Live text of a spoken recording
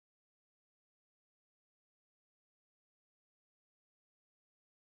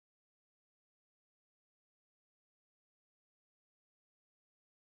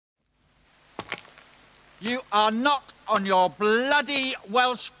You are not on your bloody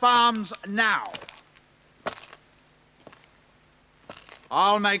Welsh farms now.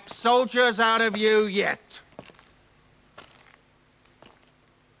 I'll make soldiers out of you yet.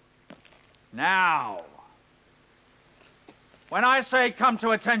 Now, when I say come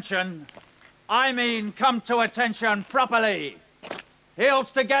to attention, I mean come to attention properly.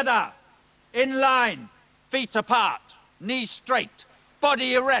 Heels together, in line, feet apart, knees straight,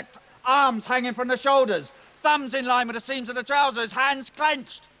 body erect, arms hanging from the shoulders, thumbs in line with the seams of the trousers, hands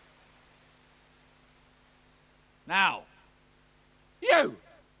clenched. Now, you,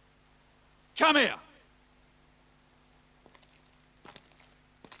 come here.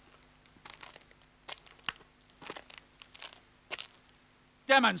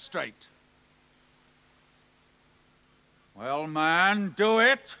 Demonstrate. Well, man, do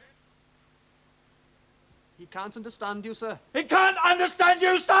it. He can't understand you, sir. He can't understand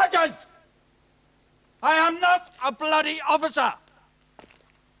you, Sergeant! I am not a bloody officer!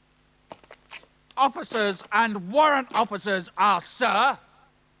 Officers and warrant officers are, sir.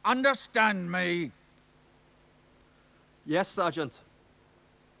 Understand me? Yes, Sergeant.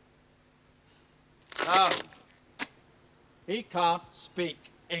 No. He can't speak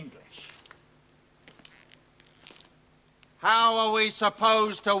English. How are we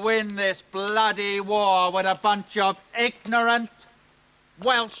supposed to win this bloody war with a bunch of ignorant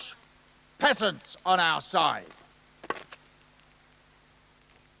Welsh peasants on our side?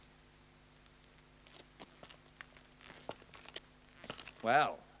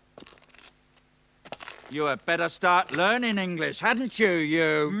 Well, you had better start learning English, hadn't you,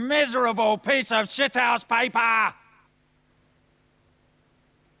 you miserable piece of shithouse paper!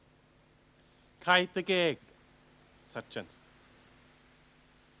 Kite the gig, Sergeant.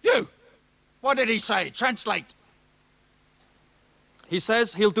 You! What did he say? Translate. He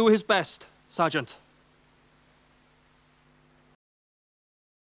says he'll do his best, Sergeant.